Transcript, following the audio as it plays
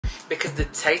because the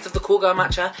taste of the Cool Girl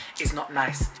matcha is not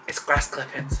nice. It's grass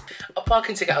clippings. A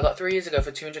parking ticket I got 3 years ago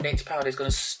for £280 is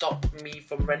going to stop me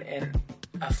from renting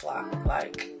a flat.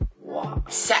 Like,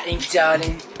 what? Satin,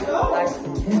 darling.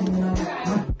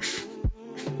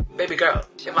 Baby girl,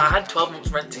 if I had 12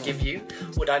 months rent to give you,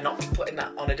 would I not be putting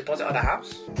that on a deposit on a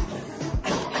house?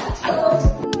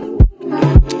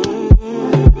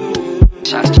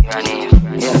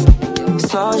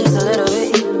 Small just a little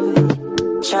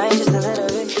bit, try just a little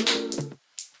bit.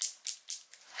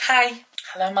 Hi,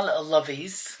 hello my little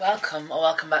lovies. Welcome or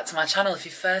welcome back to my channel. If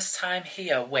you're first time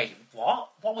here, wait, what?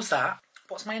 What was that?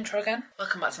 What's my intro again?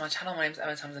 Welcome back to my channel. My name's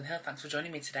emmatamsinhill. Thanks for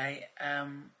joining me today.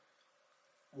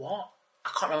 What?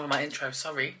 I can't remember my intro,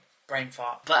 sorry. Brain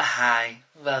fart. But hi,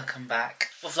 welcome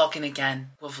back. We're vlogging again.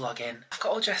 We're vlogging. I've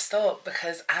got all dressed up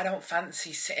because I don't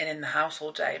fancy sitting in the house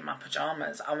all day in my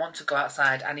pyjamas. I want to go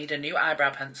outside. I need a new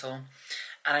eyebrow pencil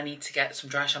and I need to get some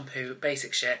dry shampoo,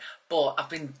 basic shit. But I've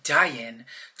been dying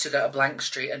to go to Blank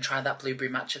Street and try that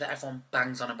blueberry matcha that everyone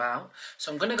bangs on about.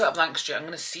 So I'm going to go to Blank Street. I'm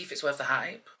going to see if it's worth the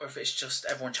hype or if it's just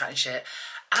everyone chatting shit.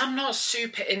 I'm not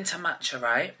super into matcha,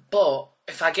 right? But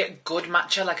if I get good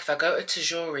matcha, like if I go to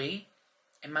Tajori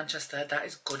in Manchester, that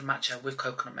is good matcha with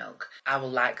coconut milk. I will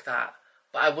like that.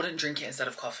 But I wouldn't drink it instead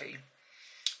of coffee.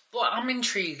 But I'm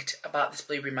intrigued about this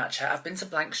blueberry matcha. I've been to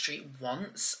Blank Street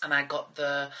once and I got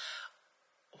the...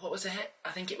 What was it?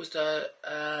 I think it was the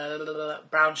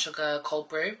brown sugar cold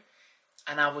brew.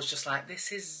 And I was just like,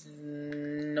 this is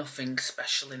nothing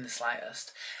special in the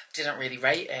slightest. Didn't really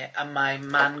rate it. And my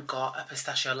man got a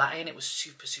pistachio latte and it was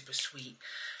super, super sweet.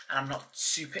 And I'm not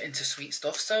super into sweet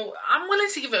stuff. So I'm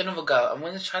willing to give it another go. I'm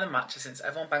willing to try the matcha since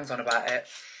everyone bangs on about it.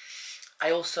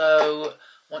 I also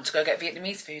want to go get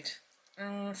Vietnamese food.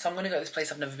 So I'm going to go to this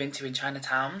place I've never been to in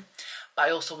Chinatown. But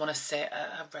I also want to sit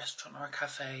at a restaurant or a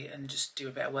cafe and just do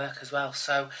a bit of work as well.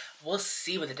 So we'll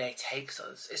see where the day takes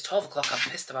us. It's 12 o'clock.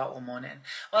 I've pissed about all morning.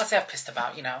 Well, I say I've pissed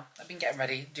about, you know. I've been getting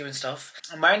ready, doing stuff.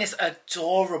 I'm wearing this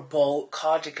adorable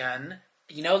cardigan.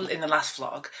 You know, in the last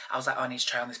vlog, I was like, oh, I need to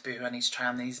try on this boohoo. I need to try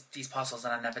on these parcels,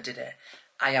 and I never did it.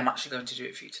 I am actually going to do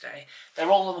it for you today. They're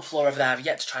all on the floor over there. I've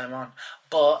yet to try them on.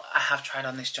 But I have tried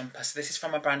on this jumper. So this is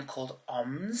from a brand called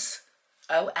Omns.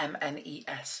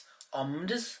 O-M-N-E-S.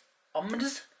 Omns?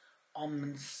 Omns?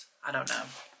 Omns. I don't know.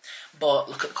 But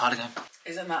look at the cardigan.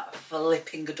 Isn't that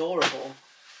flipping adorable?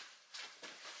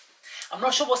 I'm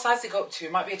not sure what size they go up to.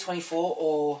 It might be a 24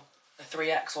 or a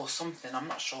 3X or something. I'm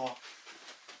not sure.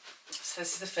 So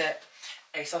this is the fit.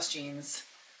 ASOS jeans.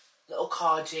 Little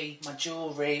cardi. My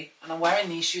jewellery. And I'm wearing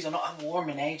these shoes. I've not worn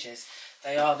them in ages.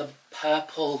 They are the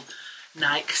purple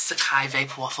Nike Sacai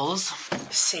Vapor Waffles.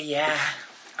 So yeah.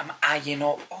 I'm eyeing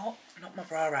up... Oh, not my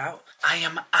bra out. I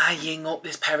am eyeing up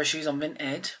this pair of shoes on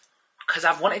Vinted because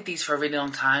I've wanted these for a really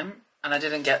long time and I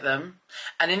didn't get them.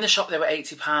 And in the shop they were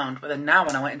 £80, but then now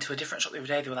when I went into a different shop the other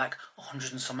day they were like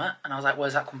 100 and something, and I was like,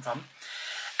 where's that come from?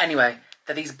 Anyway,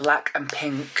 they're these black and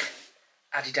pink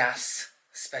Adidas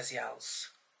Spezials.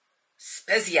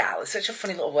 Spezial, it's such a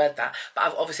funny little word that.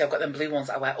 But obviously I've got them blue ones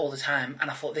that I wear all the time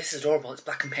and I thought this is adorable. It's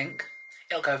black and pink.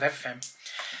 It'll go with everything.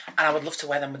 And I would love to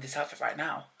wear them with this outfit right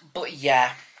now. But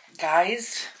yeah,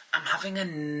 guys, I'm having a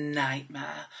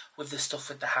nightmare with the stuff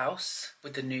with the house,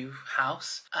 with the new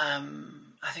house. I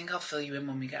think I'll fill you in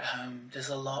when we get home. There's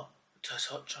a lot to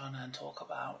touch on and talk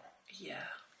about. Yeah,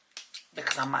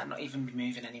 because I might not even be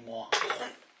moving anymore.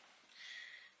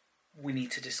 We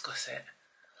need to discuss it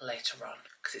later on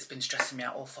because it's been stressing me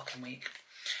out all fucking week.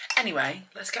 Anyway,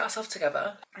 let's get ourselves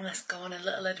together and let's go on a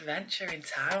little adventure in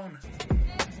town.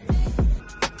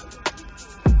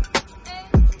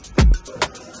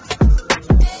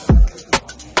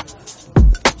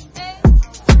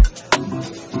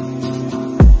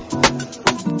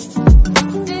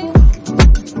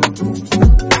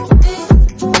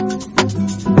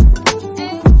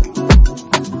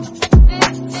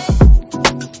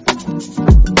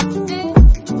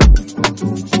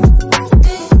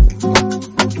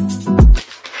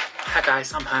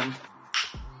 I'm home.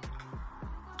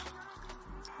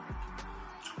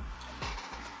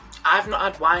 I've not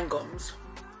had wine gums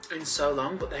in so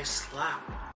long, but they slap.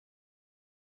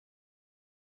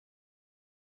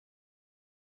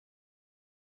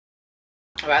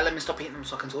 Alright, let me stop eating them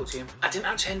so I can talk to you. I didn't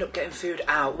actually end up getting food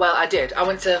out. Well, I did. I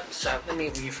went to... So, let me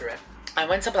run you through it. I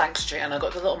went to Blank Street and I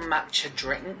got the little matcha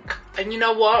drink. And you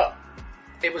know what?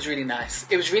 It was really nice.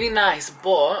 It was really nice,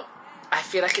 but I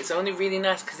feel like it's only really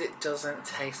nice because it doesn't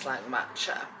taste like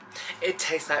matcha. It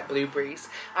tastes like blueberries.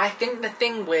 I think the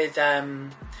thing with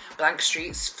Blank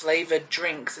Street's flavoured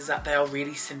drinks is that they are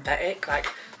really synthetic. Like,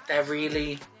 they're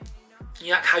really... You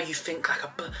know, like how you think like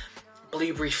a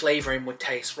blueberry flavouring would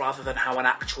taste rather than how an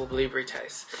actual blueberry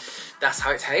tastes. That's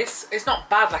how it tastes. It's not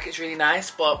bad, like it's really nice,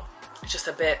 but it's just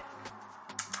a bit,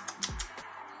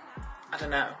 I don't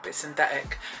know, a bit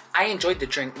synthetic. I enjoyed the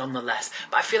drink nonetheless,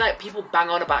 but I feel like people bang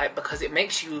on about it because it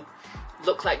makes you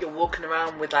look like you're walking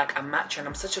around with like a matcha, and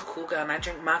I'm such a cool girl and I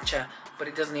drink matcha, but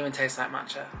it doesn't even taste like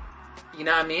matcha. You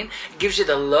know what I mean? It gives you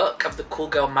the look of the cool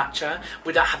girl matcha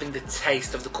without having the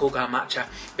taste of the cool girl matcha,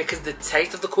 because the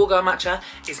taste of the cool girl matcha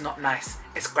is not nice.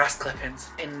 It's grass clippings,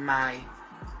 in my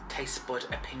taste bud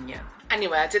opinion.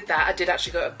 Anyway, I did that. I did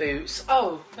actually go to Boots.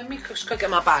 Oh, let me just go get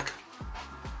my bag.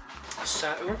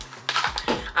 So,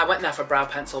 I went there for a brow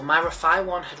pencil. My Refi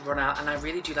one had run out, and I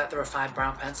really do like the Refi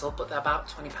brow pencil, but they're about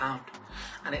 £20.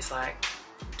 And it's like,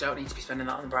 don't need to be spending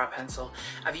that on the brow pencil.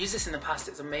 I've used this in the past.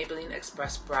 It's a Maybelline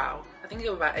Express Brow. I think it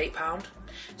was about £8.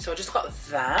 So I just got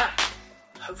that.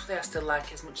 Hopefully I still like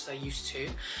it as much as I used to.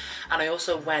 And I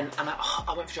also went, and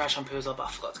I went for dry shampoo as well, but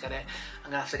I forgot to get it.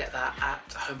 I'm gonna have to get that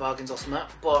at Home Bargains or something.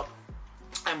 But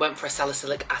I went for a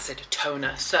salicylic acid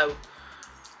toner. So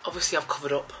obviously I've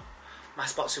covered up my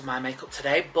spots with my makeup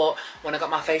today, but when I got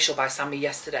my facial by Sammy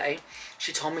yesterday,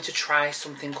 she told me to try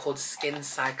something called skin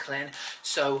cycling.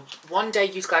 So one day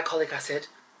use glycolic acid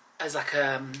as like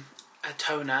a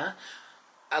toner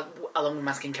along with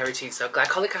my skincare routine. So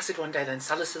glycolic acid one day, then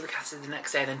salicylic acid the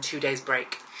next day, then 2 days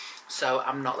break. So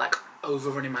I'm not like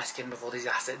overrunning my skin with all these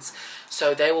acids.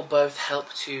 So they will both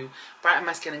help to brighten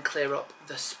my skin and clear up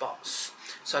the spots.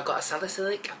 So I got a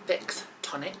salicylic fix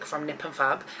tonic from Nip and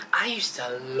Fab. I used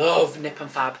to love Nip and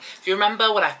Fab. If you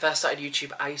remember when I first started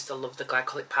YouTube, I used to love the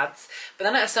glycolic pads. But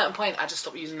then at a certain point, I just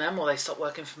stopped using them, or they stopped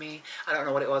working for me. I don't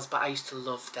know what it was, but I used to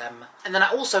love them. And then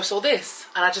I also saw this,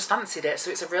 and I just fancied it.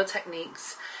 So it's a Real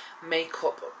Techniques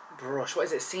makeup brush. What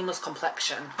is it? Seamless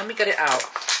Complexion. Let me get it out.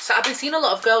 So I've been seeing a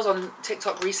lot of girls on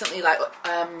TikTok recently, like,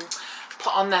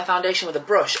 put on their foundation with a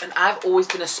brush, and I've always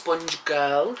been a sponge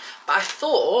girl, but I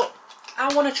thought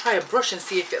I want to try a brush and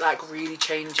see if it like really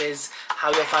changes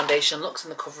how your foundation looks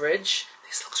and the coverage.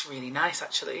 This looks really nice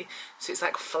actually. So it's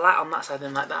like flat on that side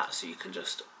and like that, so you can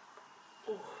just,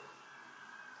 ooh.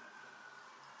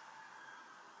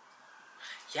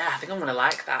 Yeah, I think I'm going to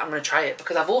like that. I'm going to try it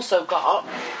because I've also got,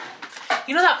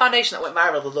 you know that foundation that went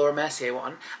viral, the Laura Mercier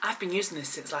one? I've been using this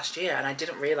since last year and I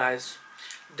didn't realise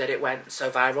that it went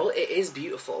so viral. It is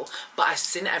beautiful, but I've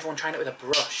seen everyone trying it with a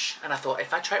brush and I thought,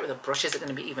 if I try it with a brush, is it going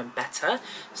to be even better?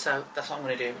 So that's what I'm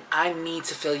going to do. I need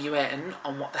to fill you in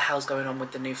on what the hell's going on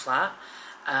with the new flat,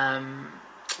 but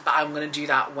I'm going to do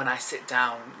that when I sit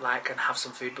down like and have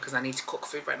some food, because I need to cook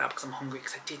food right now because I'm hungry,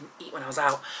 because I didn't eat when I was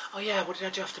out. Oh yeah, what did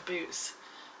I do after Boots?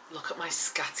 Look at my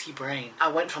scatty brain.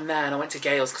 I went from there and I went to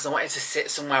Gales because I wanted to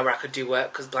sit somewhere where I could do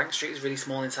work, because Blank Street is really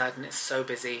small inside and it's so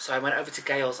busy. So I went over to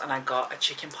Gales and I got a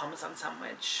chicken parmesan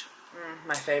sandwich,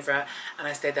 my favourite, and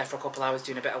I stayed there for a couple hours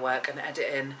doing a bit of work and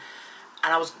editing.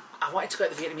 And I wanted to go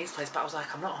to the Vietnamese place, but I was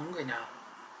like, I'm not hungry now.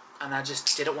 And I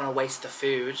just didn't want to waste the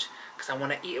food because I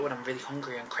want to eat it when I'm really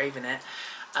hungry and craving it.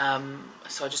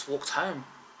 So I just walked home.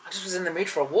 I just was in the mood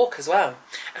for a walk as well,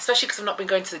 especially because I've not been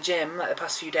going to the gym like the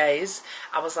past few days.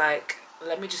 I was like,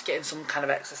 let me just get in some kind of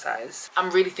exercise. I'm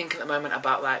really thinking at the moment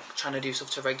about like trying to do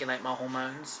stuff to regulate my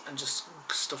hormones and just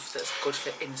stuff that's good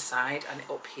for inside and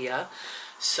up here.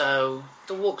 So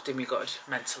the walk did me good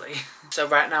mentally. So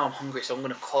right now I'm hungry, so I'm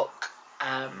going to cook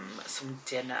some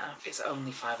dinner. It's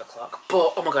only 5 o'clock,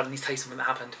 but oh my god, I need to tell you something that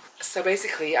happened. So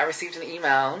basically I received an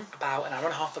email about an hour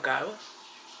and a half ago.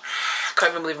 I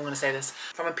can't even believe I'm going to say this,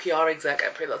 from a PR exec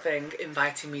at Pretty Little Thing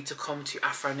inviting me to come to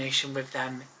Afro Nation with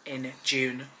them in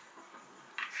June.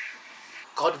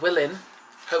 God willing,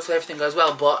 hopefully everything goes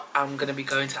well, but I'm going to be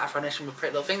going to Afro Nation with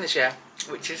Pretty Little Thing this year,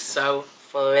 which is so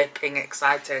flipping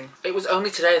exciting. It was only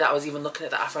today that I was even looking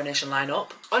at the Afro Nation lineup.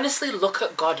 Honestly, look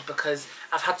at God, because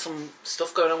I've had some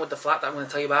stuff going on with the flat that I'm going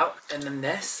to tell you about, and then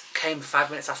this came 5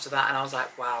 minutes after that and I was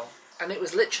like, wow. And it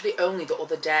was literally only the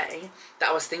other day that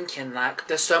I was thinking, like,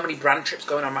 there's so many brand trips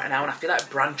going on right now, and I feel like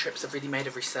brand trips have really made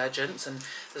a resurgence, and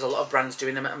there's a lot of brands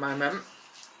doing them at the moment.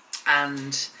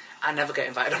 And I never get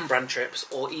invited on brand trips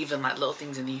or even like little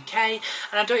things in the UK, and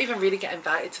I don't even really get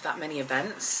invited to that many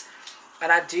events.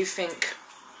 And I do think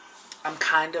I'm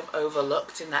kind of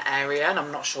overlooked in that area, and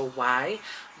I'm not sure why.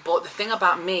 But the thing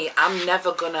about me, I'm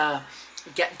never gonna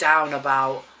get down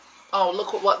about, oh,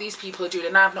 look at what these people are doing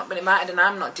and I've not been invited and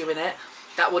I'm not doing it.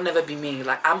 That will never be me.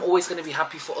 Like, I'm always going to be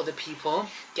happy for other people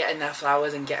getting their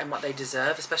flowers and getting what they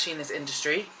deserve, especially in this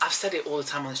industry. I've said it all the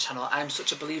time on this channel. I'm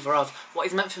such a believer of what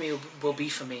is meant for me will be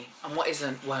for me, and what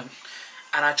isn't won't.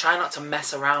 And I try not to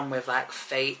mess around with like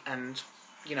fate and,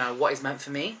 you know, what is meant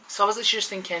for me. So I was literally just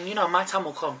thinking, you know, my time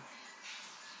will come.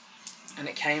 And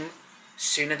it came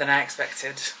sooner than I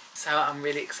expected. So I'm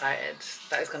really excited.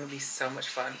 That is going to be so much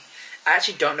fun. I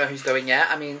actually don't know who's going yet.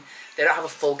 I mean, they don't have a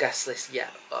full guest list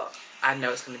yet, but I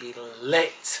know it's going to be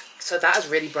lit. So that has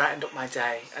really brightened up my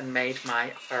day and made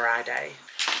my Friday.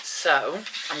 So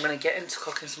I'm going to get into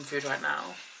cooking some food right now,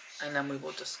 and then we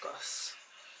will discuss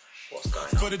what's going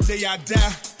on. For the day I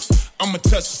die, I'ma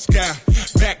touch the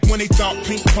sky. Back when they thought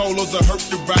pink polos would hurt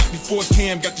the rock. Before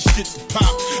Cam got the shit to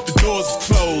pop, the doors was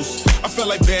closed. I felt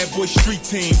like bad boy street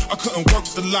team. I couldn't work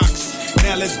the locks.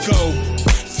 Now let's go.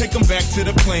 Take them back to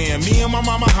the plan. Me and my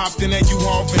mama hopped in that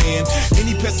U-Haul van.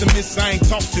 Any pessimists, I ain't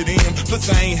talk to them. Plus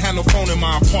I ain't had no phone in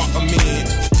my apartment.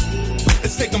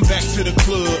 Let's take them back to the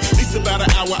club. At least about an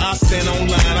hour I stand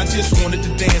online. I just wanted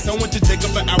to dance. I went to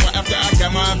Jacob an hour after I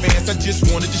got my advance. I just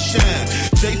wanted to shine.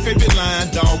 Jay favorite line,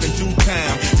 dog, in due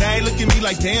time. Now they look at me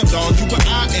like, damn, dog, you what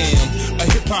I am. A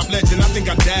hip-hop legend. I think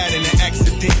I died in an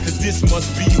accident, cause this must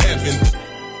be heaven.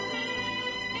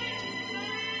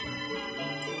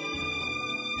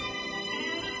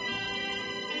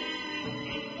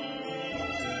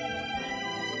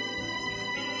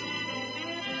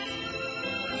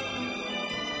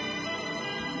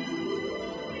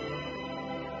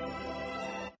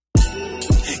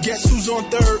 Guess who's on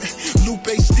third?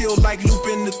 Lupe still like Lupe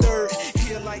in the third.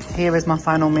 Here is my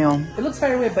final meal. It looks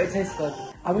very weird, but it tastes good.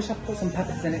 I wish I put some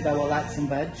peppers in it though, or like some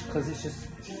veg, because it's just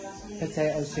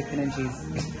potatoes, chicken and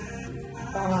cheese.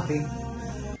 But I'm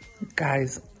happy.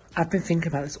 Guys, I've been thinking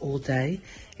about this all day.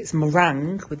 It's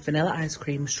meringue with vanilla ice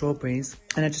cream, strawberries,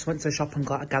 and I just went to the shop and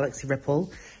got a Galaxy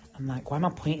Ripple. I'm like, why am I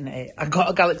pointing at it? I got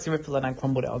a Galaxy Ripple and I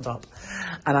crumbled it on top.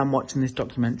 And I'm watching this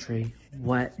documentary,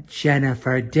 What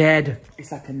Jennifer Did.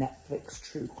 It's like a Netflix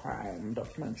true crime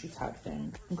documentary type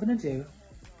thing. I'm gonna do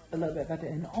a little bit of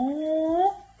editing.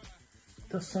 Oh,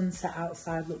 the sunset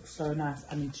outside looks so nice.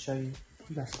 I need to show you.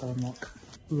 Let's go and look.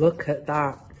 Look at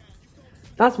that.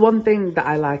 That's one thing that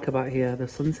I like about here. The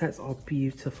sunsets are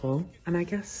beautiful. And I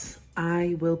guess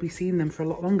I will be seeing them for a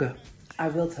lot longer. I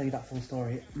will tell you that full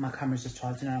story. My camera's just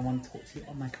charging and I want to talk to you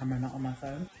on my camera, not on my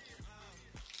phone.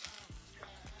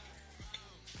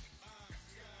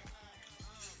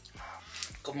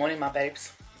 Good morning, my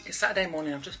babes. It's Saturday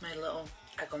morning. I've just made a little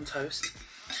egg on toast.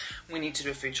 We need to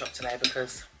do a food shop today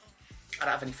because I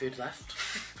don't have any food left.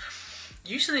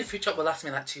 Usually a food shop will last me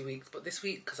like 2 weeks, but this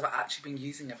week, because I've actually been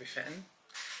using everything,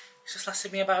 it's just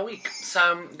lasted me about a week. So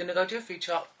I'm going to go do a food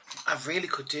shop. I really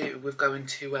could do with going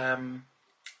to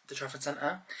the Trafford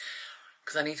Centre,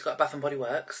 because I need to go to Bath and Body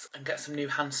Works and get some new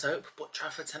hand soap, but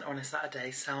Trafford Centre on a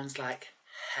Saturday sounds like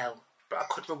hell. But I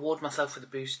could reward myself with a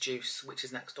Boost juice, which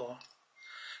is next door.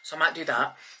 So I might do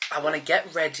that. I want to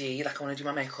get ready, like I want to do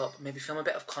my makeup, maybe film a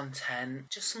bit of content,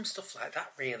 just some stuff like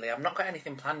that really. I've not got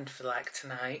anything planned for like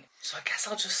tonight, so I guess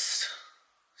I'll just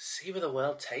see where the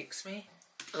world takes me.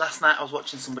 Last night I was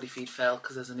watching somebody feed Phil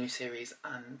because there's a new series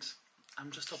and I'm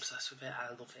just obsessed with it. I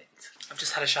love it. I've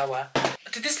just had a shower.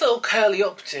 I did this little curly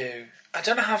updo. I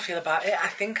don't know how I feel about it. I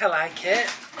think I like it.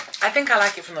 I think I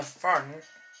like it from the front.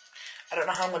 I don't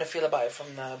know how I'm going to feel about it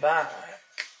from the back.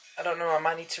 I don't know. I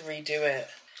might need to redo it.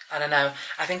 I don't know.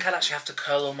 I think I'll actually have to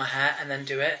curl all my hair and then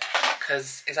do it,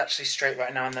 because it's actually straight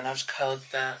right now and then I've just curled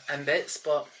the end bits,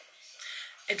 but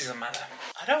it doesn't matter.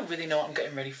 I don't really know what I'm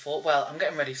getting ready for. Well, I'm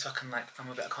getting ready so I can like film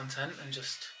a bit of content and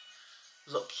just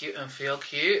look cute and feel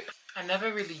cute. I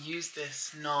never really use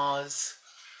this NARS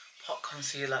pot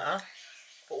concealer,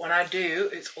 but when I do,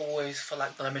 it's always for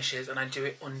like blemishes and I do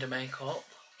it under makeup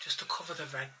just to cover the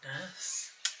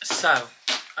redness. So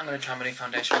I'm going to try my new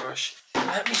foundation brush.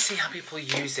 Let me see how people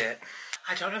use it.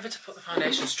 I don't know if to put the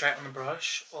foundation straight on the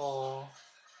brush or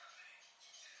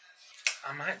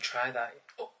I might try that.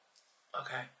 Oh,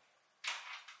 okay.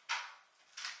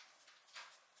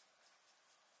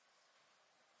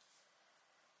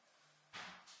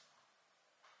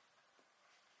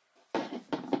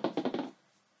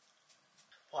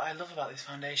 What I love about this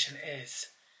foundation is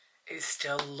it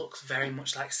still looks very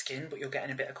much like skin, but you're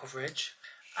getting a bit of coverage.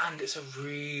 And it's a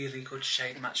really good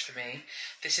shade match for me.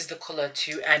 This is the colour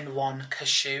 2N1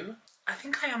 Cashew. I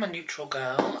think I am a neutral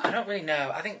girl. I don't really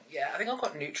know. I think I've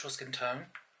got neutral skin tone.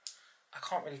 I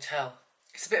can't really tell.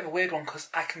 It's a bit of a weird one because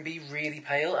I can be really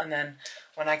pale and then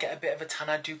when I get a bit of a tan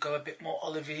I do go a bit more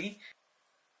olivey.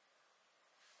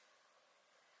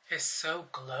 It's so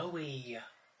glowy.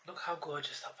 Look how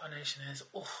gorgeous that foundation is.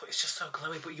 Oh, it's just so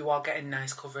glowy, but you are getting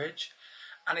nice coverage.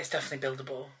 And it's definitely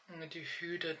buildable. I'm going to do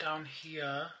Huda down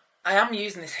here. I am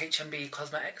using this HMB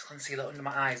Cosmetics concealer under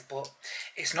my eyes, but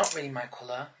it's not really my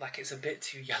colour. Like, it's a bit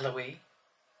too yellowy.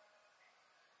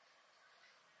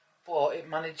 But it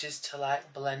manages to,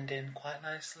 like, blend in quite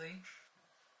nicely.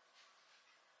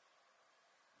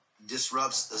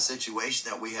 disrupts the situation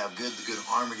that we have good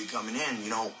harmony coming in,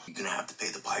 you're gonna have to pay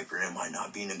the piper, and it might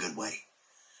not be in a good way.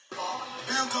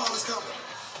 Bill call is coming.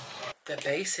 The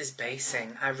bass is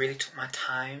basing. I really took my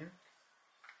time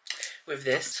with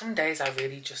this. Some days I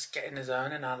really just get in the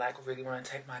zone and I really want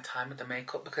to take my time with the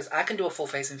makeup, because I can do a full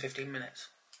face in 15 minutes,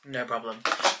 no problem.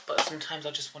 But sometimes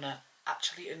I just want to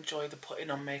actually enjoy the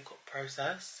putting on makeup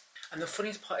process. And the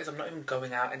funniest part is I'm not even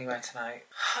going out anywhere tonight.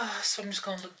 So I'm just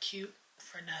going to look cute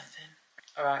for nothing.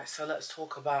 Alright, so let's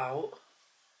talk about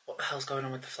what the hell's going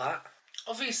on with the flat.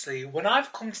 Obviously, when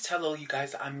I've come to tell all you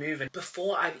guys that I'm moving,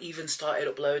 before I've even started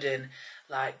uploading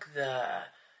the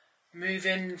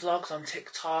moving vlogs on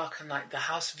TikTok and the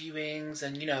house viewings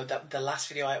and the last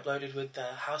video I uploaded with the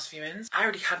house viewings, I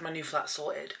already had my new flat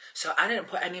sorted. So I didn't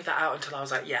put any of that out until I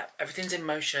was like, yeah, everything's in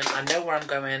motion, I know where I'm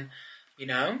going,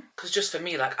 because just for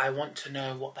me, I want to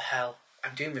know what the hell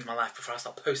I'm doing with my life before I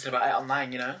start posting about it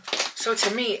online, So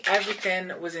to me,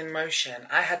 everything was in motion.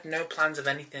 I had no plans of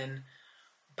anything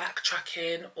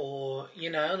backtracking or,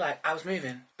 I was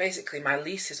moving. Basically, my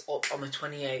lease is up on the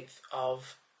 28th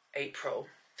of April,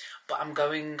 but I'm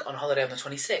going on holiday on the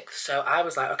 26th. So I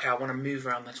was like, okay, I want to move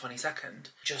around the 22nd,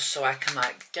 just so I can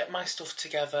get my stuff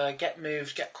together, get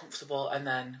moved, get comfortable, and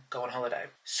then go on holiday.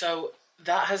 So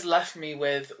that has left me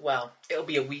with, well, it'll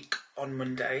be a week on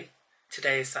Monday.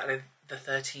 Today is Saturday the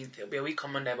 13th. It'll be a week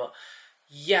on Monday, but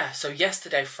yeah, so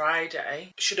yesterday,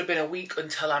 Friday, should have been a week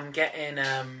until I'm getting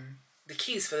the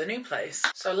keys for the new place.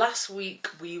 So last week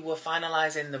we were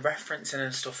finalising the referencing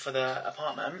and stuff for the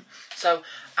apartment. So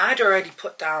I'd already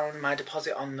put down my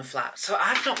deposit on the flat. So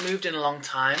I've not moved in a long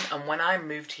time, and when I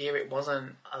moved here it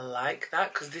wasn't like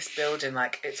that, because this building,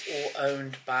 it's all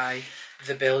owned by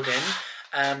the building.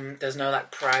 There's no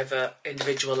private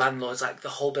individual landlords. The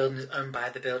whole building is owned by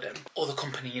the building, or the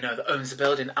company, that owns the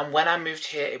building. And when I moved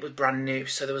here, it was brand new,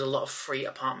 so there was a lot of free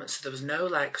apartments. So there was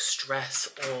no stress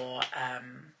or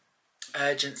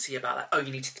urgency about oh,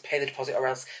 you need to pay the deposit or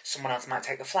else someone else might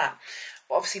take the flat.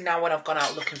 But obviously now when I've gone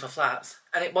out looking for flats,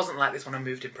 and it wasn't like this when I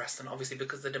moved in Preston, obviously,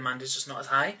 because the demand is just not as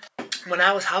high. When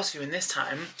I was house viewing this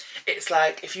time, it's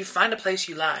if you find a place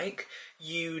you like,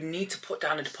 you need to put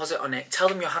down a deposit on it, tell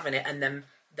them you're having it, and then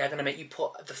they're going to make you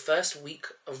put the first week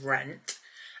of rent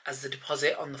as the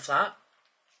deposit on the flat,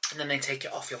 and then they take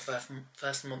it off your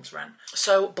first month's rent.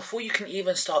 So before you can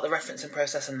even start the referencing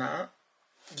process and that,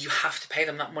 you have to pay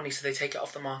them that money, so they take it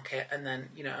off the market, and then,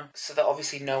 so that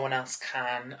obviously no one else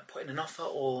can put in an offer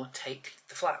or take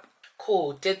the flat.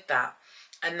 Cool, did that.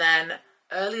 And then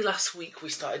early last week we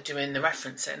started doing the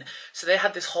referencing. So they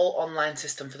had this whole online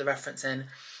system for the referencing.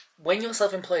 When you're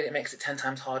self-employed, it makes it 10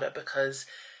 times harder, because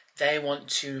they want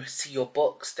to see your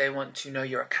books, they want to know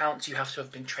your accounts, you have to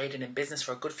have been trading in business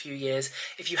for a good few years.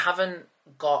 If you haven't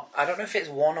got, I don't know if it's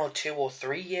 1 or 2 or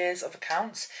 3 years of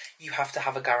accounts, you have to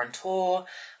have a guarantor.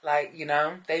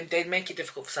 They make it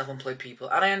difficult for self-employed people,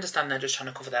 and I understand they're just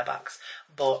trying to cover their backs,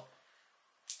 but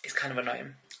it's kind of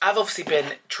annoying. I've obviously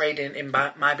been trading in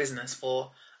my business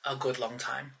for a good long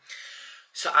time,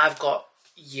 so I've got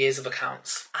years of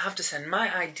accounts. I have to send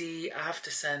my ID, I have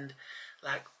to send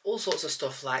all sorts of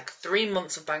stuff, 3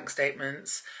 months of bank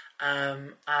statements,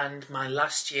 and my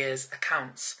last year's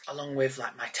accounts, along with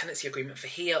my tenancy agreement for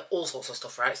here, all sorts of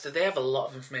stuff, right? So they have a lot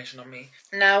of information on me.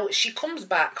 Now she comes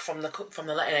back from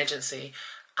the letting agency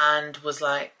and was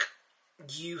like,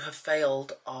 you have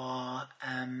failed our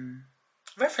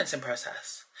referencing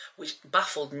process, which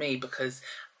baffled me, because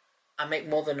I make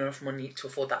more than enough money to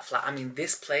afford that flat. I mean,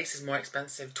 this place is more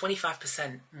expensive,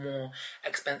 25% more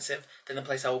expensive than the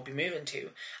place I will be moving to.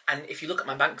 And if you look at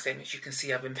my bank statements, you can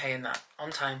see I've been paying that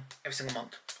on time every single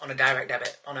month, on a direct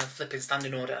debit, on a flipping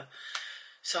standing order.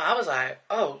 So I was like,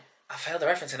 oh, I failed the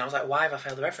referencing. I was like, why have I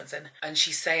failed the referencing? And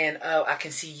she's saying, oh, I can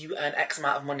see you earn X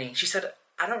amount of money. She said,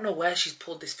 I don't know where she's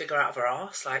pulled this figure out of her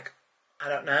arse. I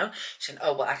don't know. She said,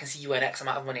 oh, well, I can see you earn X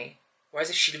amount of money. Whereas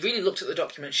if she really looked at the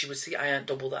document, she would see I earned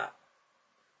double that.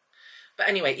 But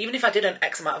anyway, even if I did earn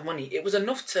X amount of money, it was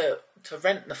enough to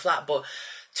rent the flat. But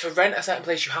to rent a certain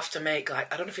place, you have to make I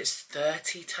don't know if it's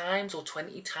 30 times or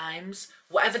 20 times.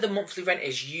 Whatever the monthly rent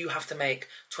is, you have to make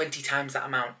 20 times that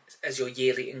amount as your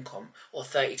yearly income, or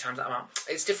 30 times that amount.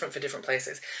 It's different for different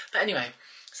places. But anyway,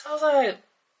 so I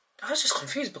was just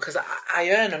confused, because I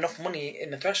earn enough money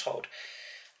in the threshold.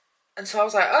 And so I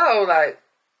was like, oh,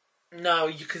 no,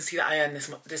 you can see that I earn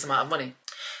this amount of money.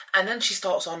 And then she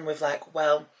starts on with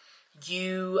well,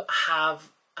 you have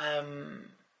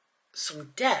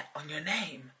some debt on your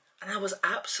name. And I was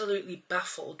absolutely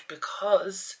baffled,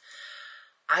 because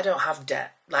I don't have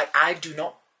debt. I do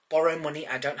not borrow money.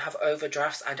 I don't have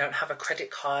overdrafts. I don't have a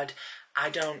credit card. I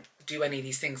don't do any of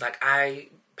these things. I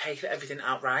pay for everything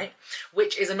outright,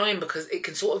 which is annoying because it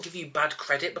can sort of give you bad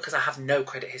credit because I have no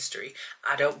credit history.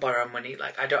 I don't borrow money,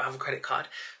 like I don't have a credit card.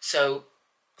 So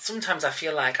sometimes I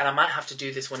feel like, and I might have to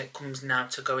do this when it comes now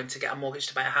to going to get a mortgage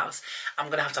to buy a house, I'm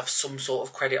going to have some sort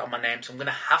of credit on my name. So I'm going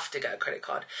to have to get a credit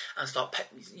card and start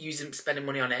spending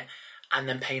money on it and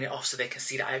then paying it off so they can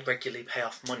see that I regularly pay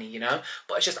off money, you know?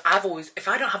 But it's just, if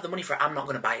I don't have the money for it, I'm not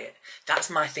going to buy it. That's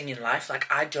my thing in life.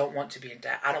 Like, I don't want to be in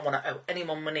debt. I don't want to owe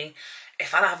anyone money.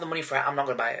 If I don't have the money for it, I'm not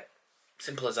going to buy it.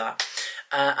 Simple as that.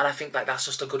 And I think like that's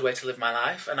just a good way to live my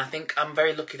life. And I think I'm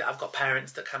very lucky that I've got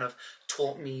parents that kind of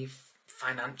taught me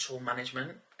financial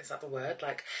management. Is that the word?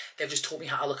 Like, they've just taught me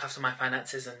how to look after my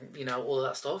finances and, you know, all of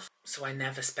that stuff. So I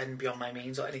never spend beyond my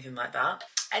means or anything like that.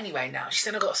 Anyway, now, she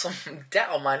said I got some debt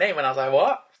on my name, and I was like,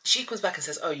 what? She comes back and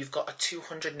says, oh, you've got a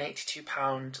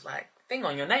 £282, like, thing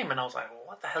on your name. And I was like, well,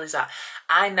 what the hell is that?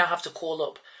 I now have to call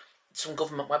up some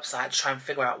government website to try and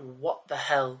figure out what the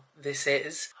hell this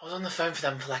is. I was on the phone for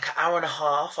them for like an hour and a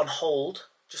half on hold,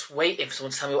 just waiting for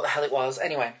someone to tell me what the hell it was.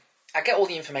 Anyway, I get all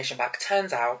the information back.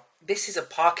 Turns out, this is a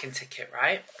parking ticket,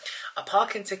 right? A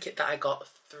parking ticket that I got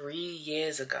 3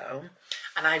 years ago.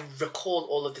 And I recall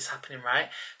all of this happening, right?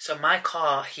 So my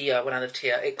car here, when I lived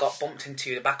here, it got bumped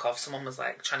into the back of. Someone was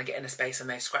like trying to get in a space and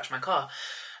they scratched my car.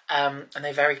 And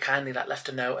they very kindly like left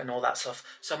a note and all that stuff.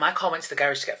 So my car went to the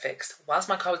garage to get fixed. Whilst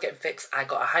my car was getting fixed, I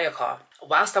got a hire car.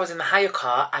 Whilst I was in the hire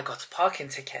car, I got a parking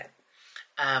ticket.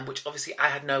 Which obviously I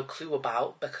had no clue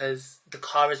about because the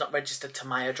car is not registered to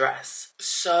my address.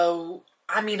 So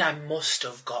I mean, I must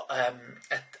have got a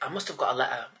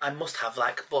letter. I must have,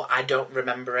 like, but I don't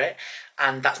remember it,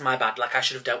 and that's my bad. Like, I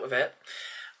should have dealt with it,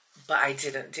 but I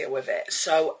didn't deal with it.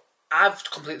 So I've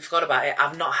completely forgot about it.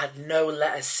 I've not had no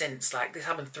letters since. Like, this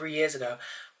happened 3 years ago.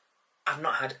 I've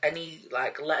not had any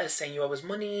like letters saying you owe us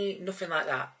money, nothing like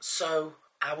that. So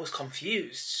I was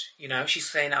confused. You know, she's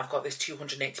saying I've got this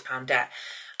 £280 debt,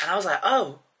 and I was like,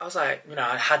 oh. I was like, you know,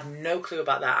 I had no clue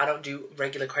about that. I don't do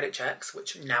regular credit checks,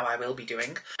 which now I will be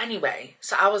doing. Anyway,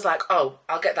 so I was like, oh,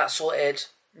 I'll get that sorted.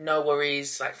 No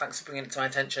worries. Like, thanks for bringing it to my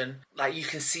attention. Like, you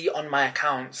can see on my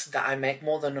accounts that I make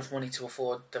more than enough money to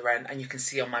afford the rent. And you can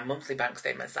see on my monthly bank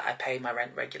statements that I pay my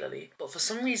rent regularly. But for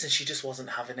some reason, she just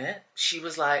wasn't having it. She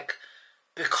was like,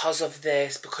 because of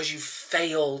this, because you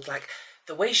failed. Like,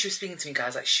 the way she was speaking to me,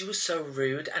 guys, like, she was so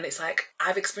rude. And it's like,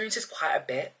 I've experienced this quite a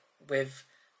bit with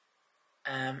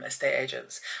estate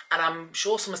agents, and I'm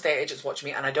sure some estate agents watch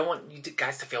me, and I don't want you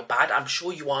guys to feel bad. I'm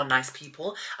sure you are nice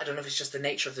people. I don't know if it's just the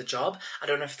nature of the job. I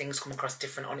don't know if things come across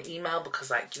different on email because,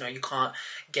 like, you know, you can't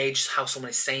gauge how someone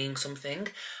is saying something,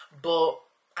 but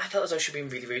I felt as though she was being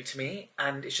really rude to me,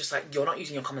 and it's just like, you're not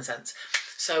using your common sense.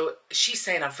 So she's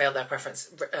saying I've failed their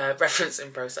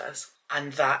referencing process,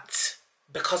 and that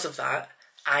because of that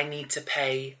I need to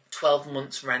pay 12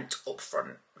 months rent up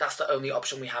front. That's the only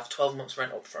option we have, 12 months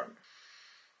rent up front.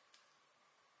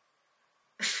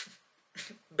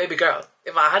 Baby girl,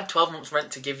 if I had 12 months rent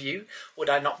to give you, would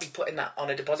I not be putting that on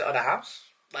a deposit on a house?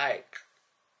 Like,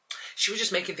 she was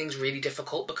just making things really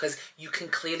difficult because you can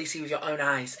clearly see with your own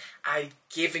eyes, I've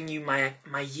given you my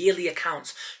yearly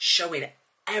accounts showing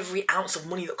every ounce of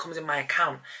money that comes in my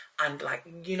account, and like,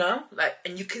 you know, like,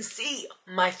 and you can see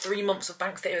my 3 months of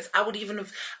bank statements. I would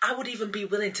even be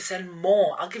willing to send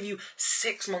more. I'll give you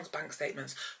 6 months bank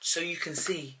statements so you can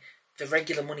see the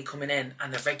regular money coming in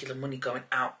and the regular money going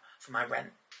out for my rent.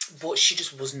 But she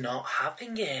just was not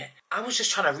having it. I was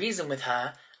just trying to reason with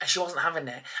her and she wasn't having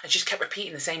it. And she just kept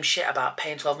repeating the same shit about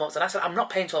paying 12 months. And I said, I'm not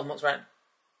paying 12 months rent.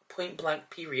 Point blank,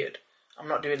 period. I'm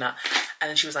not doing that. And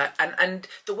then she was like, and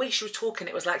the way she was talking,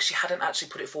 it was like she hadn't actually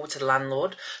put it forward to the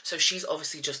landlord. So she's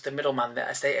obviously just the middleman, the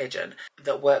estate agent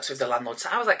that works with the landlord. So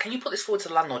I was like, can you put this forward to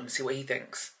the landlord and see what he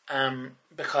thinks?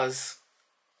 Because,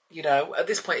 you know, at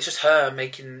this point, it's just her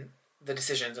making the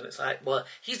decisions, and it's like, well,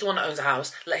 he's the one that owns the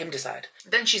house, let him decide.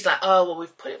 Then she's like, oh, well,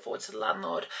 we've put it forward to the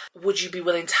landlord. Would you be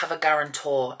willing to have a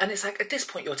guarantor? And it's like, at this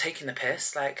point, you're taking the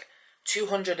piss. Like,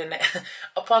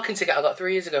 a parking ticket I got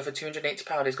 3 years ago for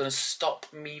 £280 is going to stop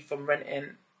me from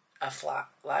renting a flat.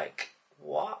 Like,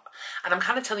 what? And I'm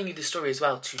kind of telling you this story as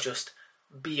well to just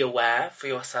be aware for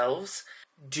yourselves.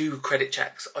 Do credit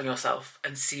checks on yourself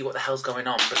and see what the hell's going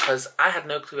on, because I had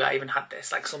no clue I even had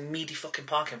this. Like, some meaty fucking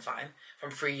parking fine from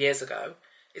 3 years ago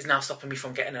is now stopping me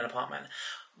from getting an apartment.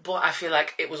 But I feel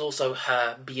like it was also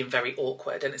her being very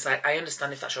awkward. And it's like, I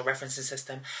understand if that's your referencing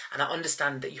system, and I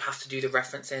understand that you have to do the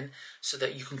referencing so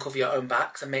that you can cover your own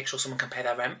backs and make sure someone can pay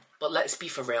their rent. But let's be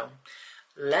for real.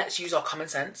 Let's use our common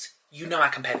sense. You know I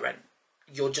can pay the rent.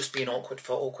 you're just being awkward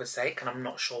for awkward's sake, and I'm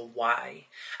not sure why.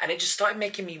 And it just started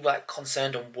making me like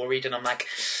concerned and worried, and I'm like,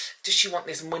 does she want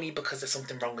this money because there's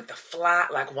something wrong with the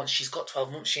flat? Like, once she's got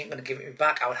 12 months, she ain't gonna give it me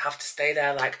back. I would have to stay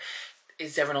there. Like,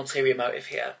 is there an ulterior motive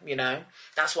here, you know?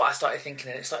 That's what I started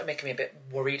thinking, and it started making me a bit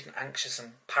worried and anxious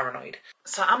and paranoid.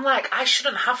 So I'm like, I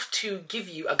shouldn't have to give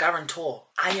you a guarantor.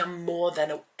 I am more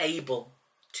than able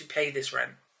to pay this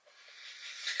rent.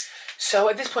 So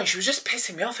at this point, she was just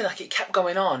pissing me off, and like it kept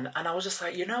going on, and I was just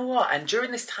like, you know what? And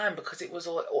during this time, because it was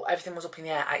all everything was up in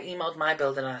the air, I emailed my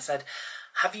building and I said,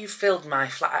 have you filled my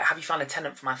flat? Have you found a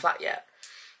tenant for my flat yet?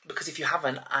 Because if you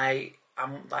haven't, I'm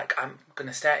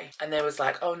gonna stay. And they was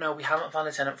like, oh no, we haven't found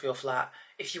a tenant for your flat.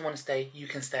 If you want to stay, you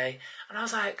can stay. And I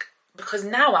was like, because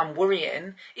now I'm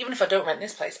worrying, even if I don't rent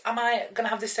this place, am I gonna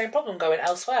have this same problem going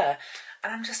elsewhere?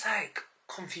 And I'm just like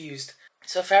confused.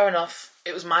 So fair enough,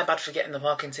 it was my bad for getting the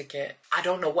parking ticket. I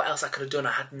don't know what else I could have done.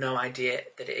 I had no idea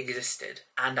that it existed.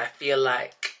 And I feel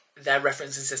like their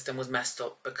referencing system was messed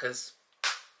up, because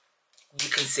you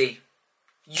can see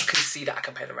that I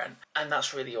can pay the rent. And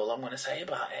that's really all I'm going to say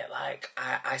about it. Like,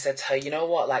 I said to her, you know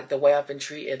what, like the way I've been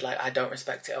treated, like I don't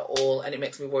respect it at all. And it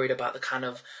makes me worried about the kind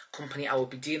of company I will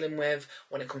be dealing with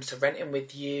when it comes to renting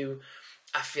with you.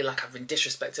 I feel like I've been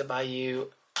disrespected by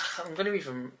you.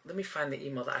 Let me find the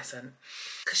email that I sent.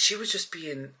 Because she was just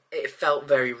it felt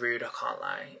very rude, I can't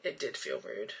lie. It did feel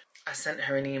rude. I sent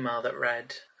her an email that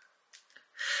read,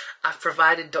 I've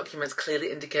provided documents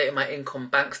clearly indicating my income,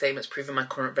 bank statements proving my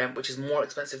current rent, which is more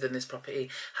expensive than this property,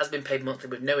 has been paid monthly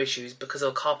with no issues. Because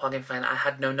of a car parking fine I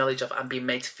had no knowledge of, I'm being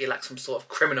made to feel like some sort of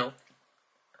criminal.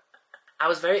 I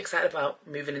was very excited about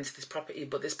moving into this property,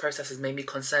 but this process has made me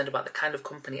concerned about the kind of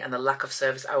company and the lack of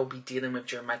service I will be dealing with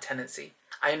during my tenancy.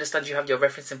 I understand you have your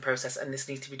referencing process and this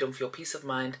needs to be done for your peace of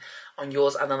mind on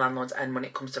yours and the landlord's end when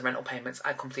it comes to rental payments.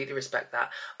 I completely respect that.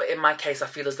 But in my case, I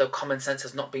feel as though common sense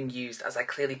has not been used, as I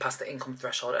clearly passed the income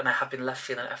threshold and I have been left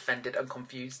feeling offended and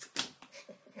confused.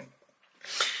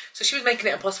 So she was making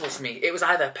it impossible for me. It was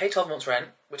either pay 12 months rent,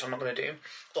 which I'm not going to do,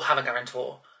 or have a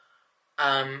guarantor.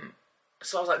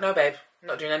 So I was like, no babe, I'm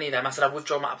not doing any of them. I said, I've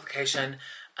withdrawn my application.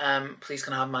 Please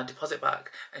can I have my deposit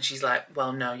back? And she's like,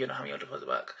 well, no, you're not having your deposit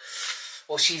back.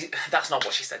 Well, that's not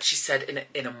what she said. She said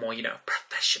in a more,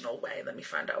 professional way. Let me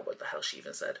find out what the hell she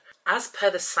even said. As per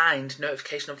the signed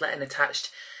notification of letting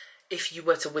attached, if you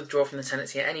were to withdraw from the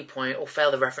tenancy at any point or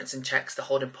fail the referencing checks, the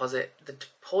holding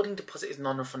deposit is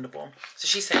non-refundable. So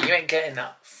she's saying you ain't getting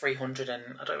that 300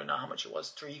 and I don't even know how much it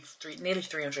was, nearly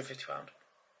 £350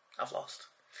 I've lost.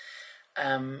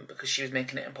 Because she was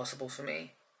making it impossible for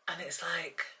me. And it's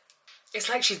like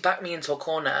she's backed me into a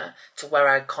corner to where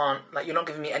I can't, like, you're not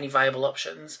giving me any viable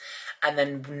options. And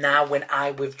then now when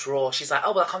I withdraw, she's like,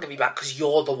 oh, well, I can't give you back because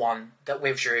you're the one that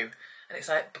withdrew. And it's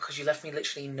like, because you left me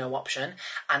literally no option.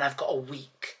 And I've got a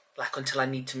week, like, until I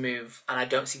need to move. And I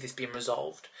don't see this being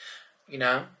resolved,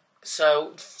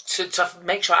 So to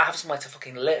make sure I have somewhere to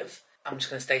fucking live, I'm just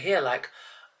going to stay here. Like,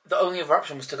 the only other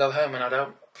option was to go home. And I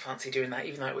don't fancy doing that,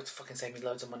 even though it would fucking save me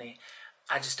loads of money.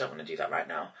 I just don't want to do that right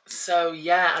now. So,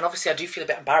 yeah, and obviously I do feel a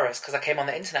bit embarrassed because I came on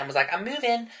the internet and was like, I'm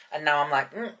moving. And now I'm like,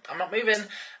 I'm not moving.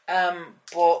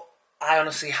 But I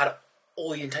honestly had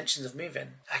all the intentions of moving.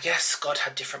 I guess God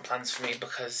had different plans for me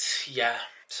because, yeah.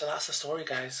 So that's the story,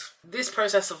 guys. This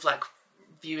process of, like,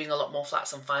 viewing a lot more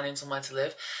flats and finding somewhere to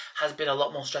live has been a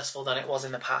lot more stressful than it was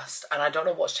in the past. And I don't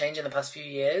know what's changed in the past few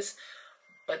years,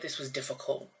 but this was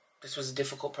difficult. This was a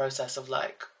difficult process of,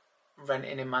 like,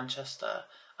 renting in Manchester.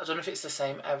 I don't know if it's the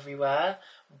same everywhere,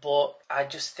 but I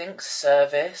just think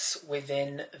service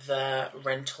within the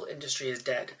rental industry is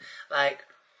dead. Like,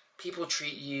 people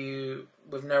treat you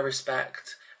with no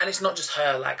respect. And it's not just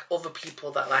her, like, other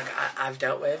people that, like, I've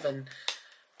dealt with. And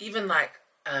even, like,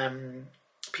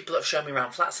 people that have shown me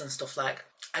around flats and stuff, like,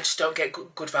 I just don't get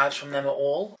good vibes from them at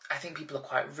all. I think people are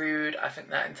quite rude. I think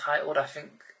they're entitled.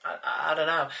 I don't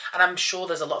know. And I'm sure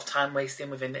there's a lot of time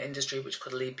wasting within the industry, which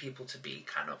could lead people to be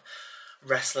kind of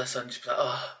restless and just be like,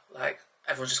 oh, like,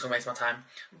 everyone's just gonna waste my time.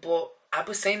 But I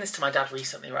was saying this to my dad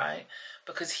recently, right?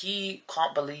 Because he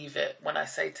can't believe it when I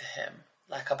say to him,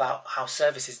 like, about how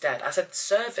service is dead. I said,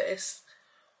 service,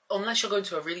 unless you're going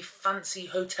to a really fancy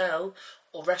hotel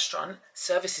or restaurant,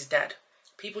 service is dead.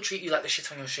 People treat you like the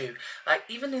shit on your shoe. Like,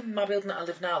 even in my building that I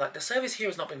live now, like, the service here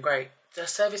has not been great. The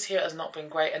service here has not been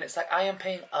great. And it's like, I am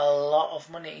paying a lot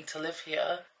of money to live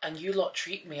here, and you lot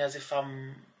treat me as if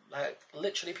I'm, like,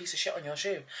 literally a piece of shit on your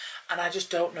shoe. And I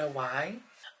just don't know why.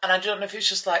 And I don't know if it's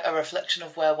just, like, a reflection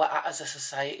of where we're at as a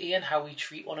society and how we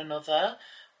treat one another.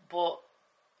 But,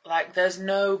 like, there's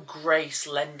no grace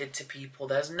lended to people.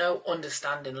 There's no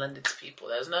understanding lended to people.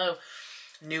 There's no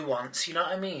nuance, you know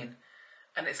what I mean?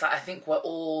 And it's like, I think we're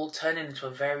all turning into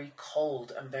a very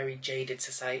cold and very jaded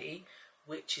society,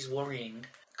 which is worrying.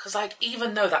 Because, like,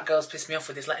 even though that girl's pissed me off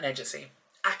with this letting agency,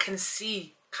 I can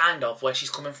see kind of where she's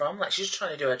coming from. Like, she's just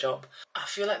trying to do her job. I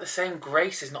feel like the same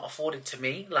grace is not afforded to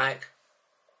me. Like,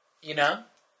 you know?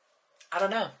 I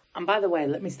don't know. And by the way,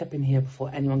 let me step in here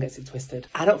before anyone gets it twisted.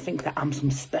 I don't think that I'm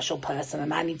some special person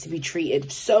and I need to be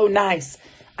treated so nice.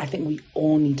 I think we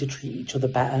all need to treat each other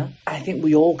better. I think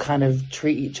we all kind of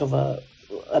treat each other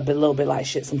a little bit like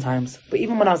shit sometimes. But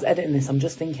even when I was editing this, I'm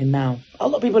just thinking now, a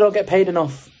lot of people don't get paid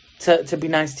enough to be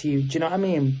nice to you. Do you know what I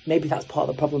mean? Maybe that's part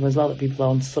of the problem as well, that people are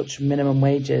on such minimum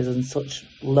wages and such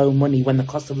low money when the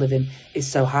cost of living is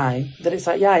so high, that it's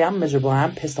like, yeah, I am miserable, I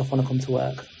am pissed off when I come to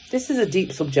work. This is a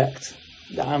deep subject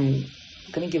that I'm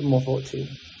going to give more thought to,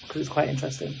 because it's quite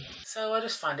interesting. So I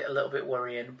just find it a little bit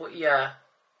worrying. But yeah,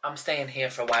 I'm staying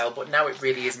here for a while, but now it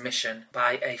really is mission.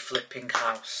 Buy a flipping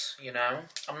house, you know?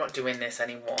 I'm not doing this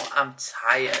anymore. I'm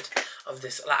tired of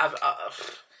this. Like,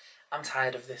 I'm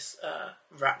tired of this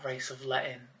rat race of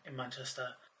letting in Manchester.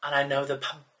 And I know the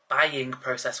buying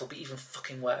process will be even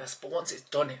fucking worse, but once it's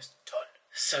done, it's done.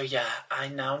 So yeah, I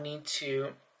now need to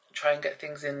try and get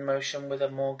things in motion with a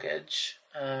mortgage.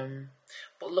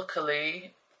 But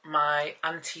luckily, my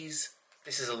auntie's,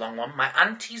 this is a long one, my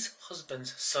auntie's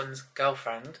husband's son's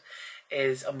girlfriend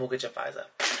is a mortgage advisor.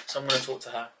 So I'm going to talk to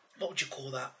her. What would you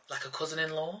call that? Like a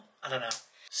cousin-in-law? I don't know.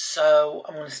 So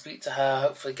I'm going to speak to her,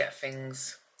 hopefully get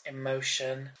things in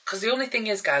motion. Because the only thing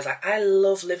is, guys, like, I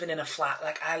love living in a flat.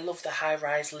 Like, I love the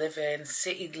high-rise living,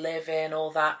 city living,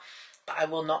 all that. But I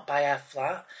will not buy a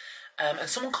flat. And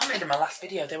someone commented in my last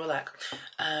video, they were like,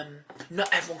 not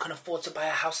everyone can afford to buy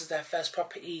a house as their first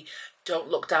property. Don't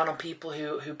look down on people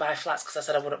who buy flats, because I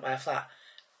said I wouldn't buy a flat.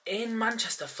 In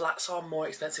Manchester, flats are more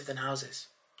expensive than houses.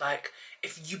 Like,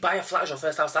 if you buy a flat as your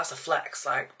first house, that's a flex,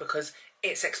 like, because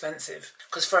it's expensive.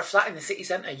 Because for a flat in the city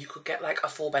centre, you could get like a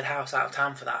 4-bed house out of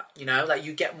town for that, you know? Like,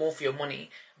 you get more for your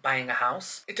money buying a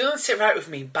house. It doesn't sit right with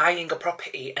me buying a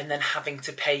property and then having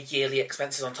to pay yearly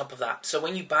expenses on top of that. So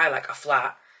when you buy like a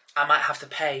flat, I might have to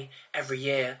pay every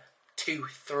year 2,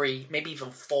 3, maybe even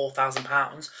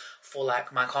 £4,000 for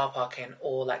like my car parking,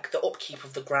 or like the upkeep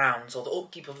of the grounds, or the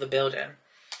upkeep of the building.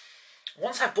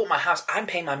 Once I've bought my house, I'm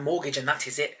paying my mortgage and that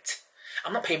is it.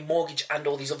 I'm not paying mortgage and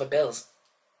all these other bills.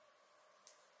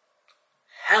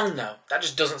 Hell no, that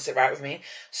just doesn't sit right with me.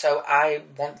 So I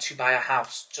want to buy a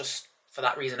house just for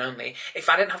that reason only. If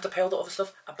I didn't have to pay all the other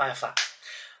stuff, I'd buy a flat.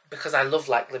 Because I love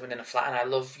like living in a flat, and I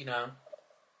love, you know,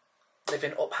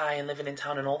 living up high and living in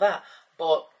town and all that.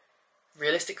 But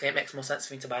realistically, it makes more sense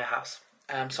for me to buy a house.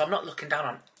 So I'm not looking down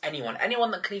on anyone.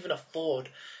 Anyone that can even afford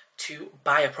to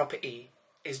buy a property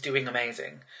is doing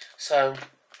amazing. So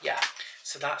yeah,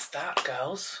 so that's that,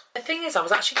 girls. The thing is, I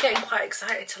was actually getting quite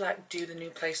excited to like do the new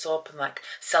place up and like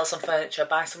sell some furniture,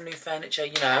 buy some new furniture,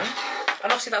 you know.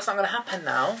 And obviously that's not going to happen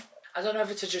now. I don't know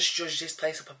whether to just judge this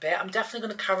place up a bit. I'm definitely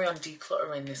going to carry on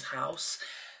decluttering this house.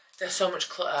 There's so much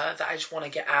clutter that I just want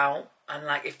to get out. And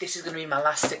like, if this is going to be my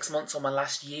last 6 months or my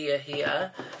last year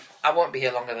here, I won't be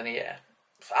here longer than a year.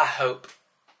 I hope,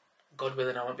 God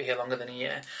willing, I won't be here longer than a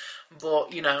year.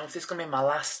 But, you know, if this is going to be my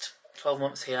last 12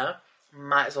 months here,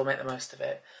 might as well make the most of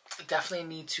it. I definitely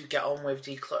need to get on with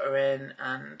decluttering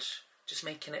and just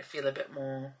making it feel a bit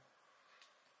more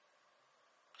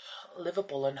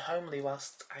livable and homely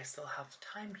whilst I still have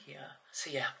time here. So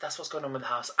yeah, that's what's going on with the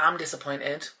house. I'm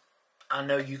disappointed. I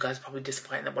know you guys are probably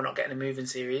disappointed that we're not getting a moving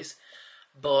series.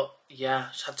 But yeah,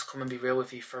 I just had to come and be real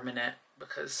with you for a minute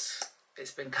because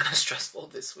it's been kind of stressful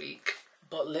this week.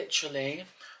 But literally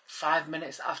 5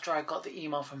 minutes after I got the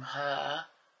email from her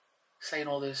saying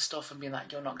all this stuff and being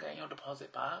like, you're not getting your